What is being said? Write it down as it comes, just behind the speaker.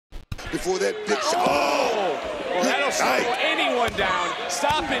before that big shot. Oh! Well, that'll slow anyone down.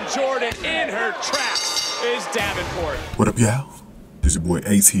 Stopping Jordan in her tracks is Davenport. What up, y'all? This your boy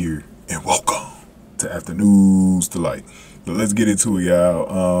Ace here, and welcome to Afternoons Delight. So let's get into it,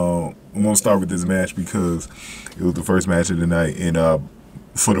 y'all. I'm gonna start with this match because it was the first match of the night, and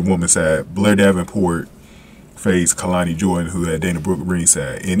for the women's side, Blair Davenport faced Kelani Jordan, who had Dana Brooke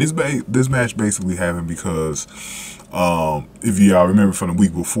ringside. And this match basically happened because if y'all remember from the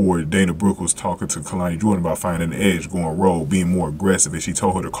week before, Dana Brooke was talking to Kelani Jordan about finding an edge, going rogue, being more aggressive, and she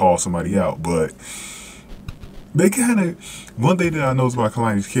told her to call somebody out. But they kind of, one thing that I know about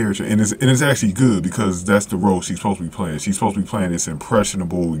Kelani's character, and it's actually good because that's the role she's supposed to be playing. She's supposed to be playing this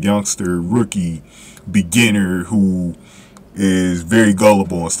impressionable youngster, rookie, beginner who is very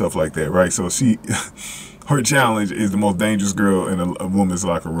gullible and stuff like that, right? So her challenge is the most dangerous girl in a woman's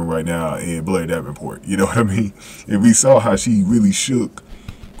locker room right now in Blair Davenport. You know what I mean? And we saw how she really shook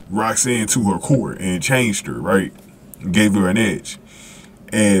Roxanne to her core and changed her, right? Gave her an edge.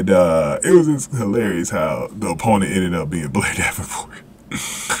 And it was just hilarious how the opponent ended up being Blair Davenport.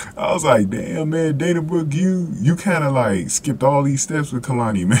 I was like, damn, man, Dana Brooke, you kind of like skipped all these steps with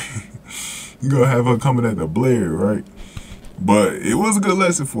Kelani, man. You gonna have her coming at the Blair, right? But it was a good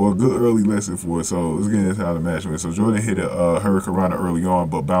lesson for her, a good early lesson for her. So let's get into how the match went. So Jordan hit a huracanrana early on,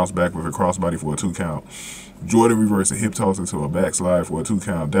 but bounced back with a crossbody for a 2 count. Jordan reversed a hip toss into a backslide for a 2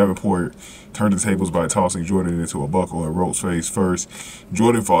 count. Davenport turned the tables by tossing Jordan into a buckle and ropes face first.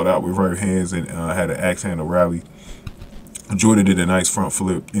 Jordan fought out with right hands and had an axe handle rally. Jordan did a nice front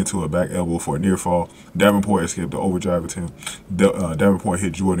flip into a back elbow for a near fall. Davenport escaped the overdrive attempt. Davenport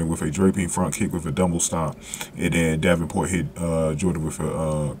hit Jordan with a draping front kick with a double stomp. And then Davenport hit Jordan with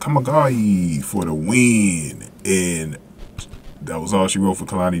a Kamigoye for the win. And that was all she wrote for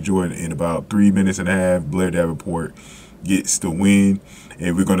Kelani Jordan. In about 3 minutes and a half, Blair Davenport gets the win.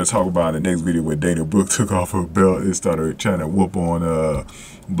 And we're going to talk about in the next video where Dana Brooke took off her belt and started trying to whoop on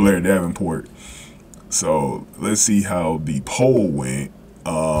Blair Davenport. So let's see how the poll went.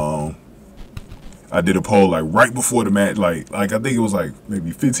 I did a poll like right before the match, like I think it was like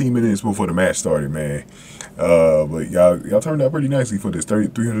maybe 15 minutes before the match started, man. But y'all turned out pretty nicely for this.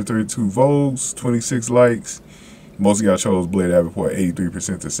 332 votes, 26 likes. Most of y'all chose Blair Davenport,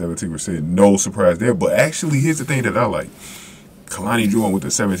 83% to 17%. No surprise there. But actually, here's the thing that I like. Kelani Jordan with the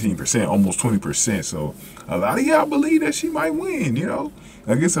 17%, almost 20%. So a lot of y'all believe that she might win, you know.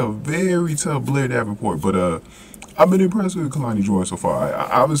 Like, it's a very tough Blair Davenport, but I've been impressed with Kelani Jordan so far.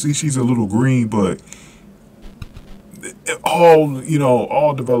 Obviously, she's a little green, but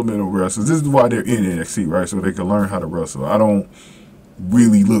all developmental wrestlers. This is why they're in NXT, right? So they can learn how to wrestle. I don't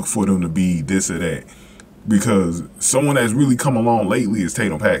really look for them to be this or that, because someone that's really come along lately is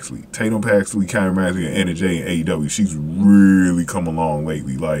Tatum Paxley. Tatum Paxley kind of reminds me of Anna Jay in AEW. She's really come along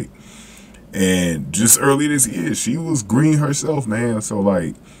lately, like. And just earlier this year, she was green herself, man. So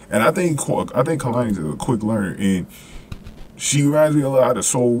like, and I think Kelani's a quick learner, and she reminds me a lot of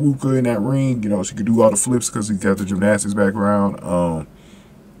Soul Ruka in that ring. You know, she could do all the flips because she got the gymnastics background.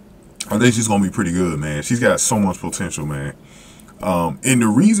 I think she's gonna be pretty good, man. She's got so much potential, man. And the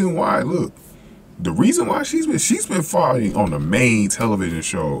reason why, look, the reason why she's been fighting on the main television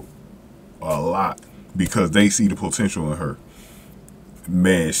show a lot because they see the potential in her.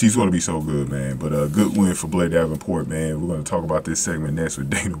 Man, she's going to be so good, man. But a good win for Blair Davenport, man. We're going to talk about this segment next with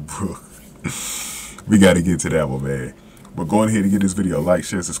Dana Brooke. We got to get to that one, man. But go ahead and get this video a like,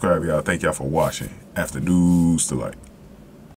 share, subscribe, y'all. Thank y'all for watching Afternoons Delight.